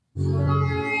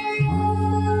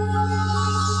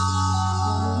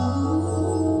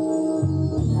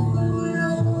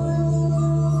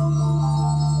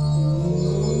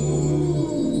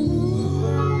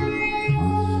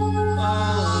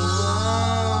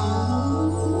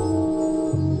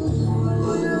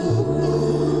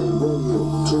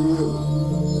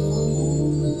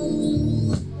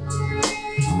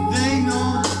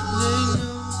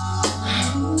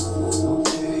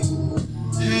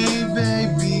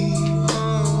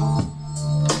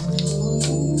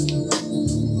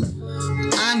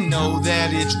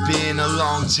that it's been a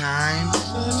long time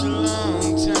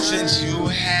since you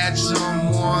had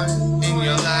someone in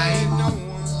your life.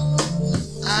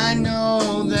 I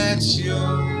know that you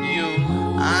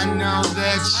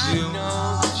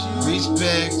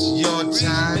respect your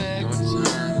time.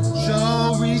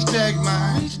 So respect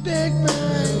mine.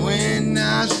 When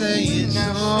I say it's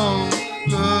so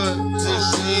good to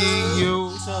see you,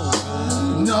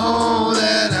 know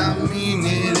that I mean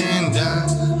it and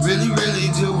I really, really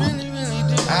do.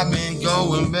 I've been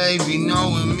going, baby,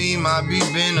 knowing me might be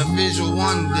beneficial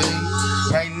one day.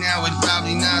 Right now it's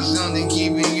probably not something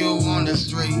keeping you on the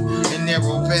straight and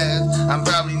narrow path. I'm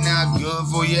probably not good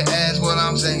for your ass, what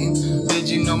I'm saying. Did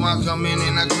you know I come in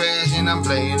and I crash and I'm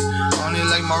playing on it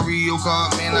like Mario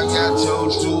Kart, man, I got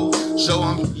toadstool. So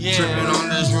I'm tripping on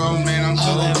this road, man, I'm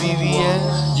so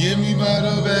cool. Give me by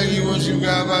the baggie what you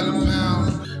got by the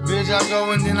pound. Bitch, I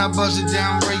go and then I bust it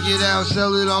down, break it out,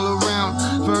 sell it all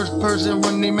around. First person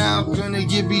run their mouth, gonna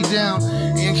get beat down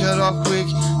and cut off quick.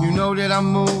 You know that I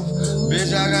move.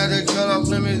 Bitch, I got a cut off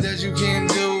limit that you can't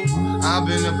do. I've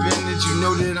been offended, you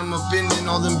know that I'm offending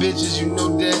all them bitches, you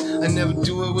know that I never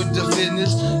do it with the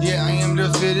fitness. Yeah, I am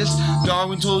the fittest.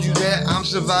 Darwin told you that I'm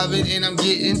surviving and I'm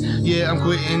getting. Yeah, I'm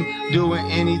quitting doing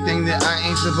anything that I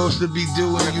ain't supposed to be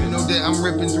doing. You know that I'm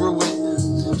ripping through it.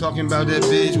 Talking about that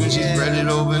bitch when she spread it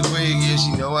over quick. Yeah,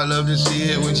 she know I love to see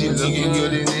it when she looking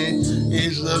good in it.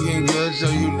 It's looking good, so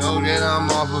you know that I'm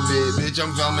off of it. Bitch,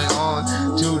 I'm coming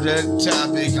on to the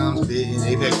topic. I'm spitting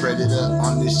Apex Predator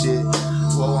on this shit.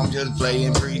 Whoa, I'm just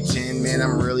playing pretend, man,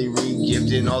 I'm really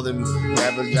re-gifted. All them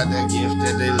rappers got that gift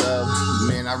that they love.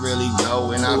 Man, I really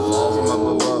go and I fall from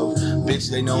up above. Bitch,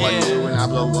 they know I do and I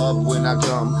blow up when I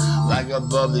come. Like a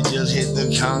bubble that just hit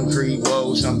the concrete.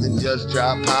 Whoa, something just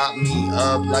dropped, pop me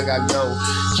up like I go.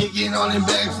 Kicking on and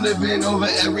back, flipping over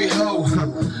every hoe.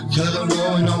 Cause I'm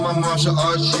going on my martial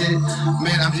arts shit.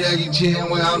 Man, I'm Jackie Chan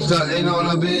when I'm starting on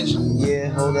a bitch. Yeah,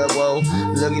 hold up, whoa.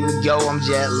 Look at me go, I'm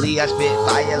Jet Li. I spit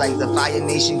fire like the Fire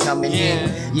Nation coming in.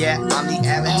 Yeah, I'm the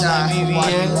avatar.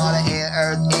 Water, water, air,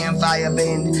 earth, and fire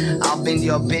bend. I'll bend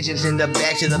your bitches in the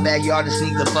back to the backyard to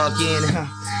sneak the fuck in.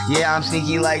 Yeah, I'm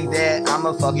sneaky like that. I'm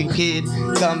a fucking kid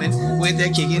coming with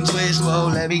that kick and twist.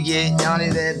 Whoa, let me get down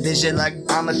to that bitch shit like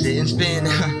I'm a sit and spin.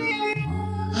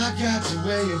 I got the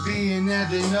way of being that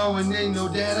they know and they know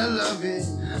that I love it.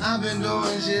 I've been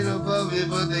doing shit above it,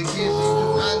 but they can't seem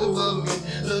to rise above me.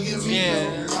 Look at me,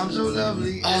 though, I'm so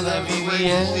lovely. All and that every way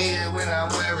you VVS. see it when I'm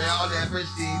wearing all that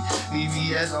prestige.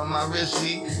 VVS on my wrist,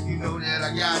 see. You know that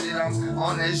I got it. I'm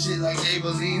on that shit like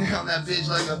Maybelline. I'm that bitch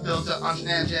like a filter on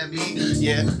Snapchat beat.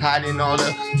 Yeah, hiding all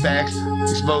the facts,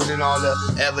 exposing all the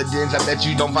evidence. I bet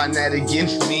you don't find that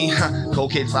against me.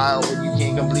 Cold kid file when you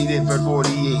can't complete it for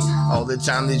 48. All the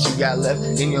time that you got left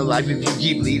in your life if you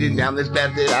keep leading down this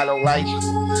path that I don't like.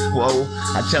 Whoa,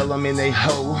 I tell them and they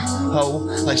ho.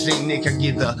 Like St. Nick, I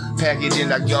get the package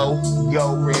and I go.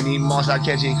 Randy Moss, I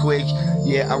catch it quick.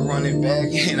 Yeah, I run it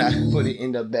back and I put it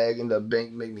in the bag and the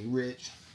bank make me rich.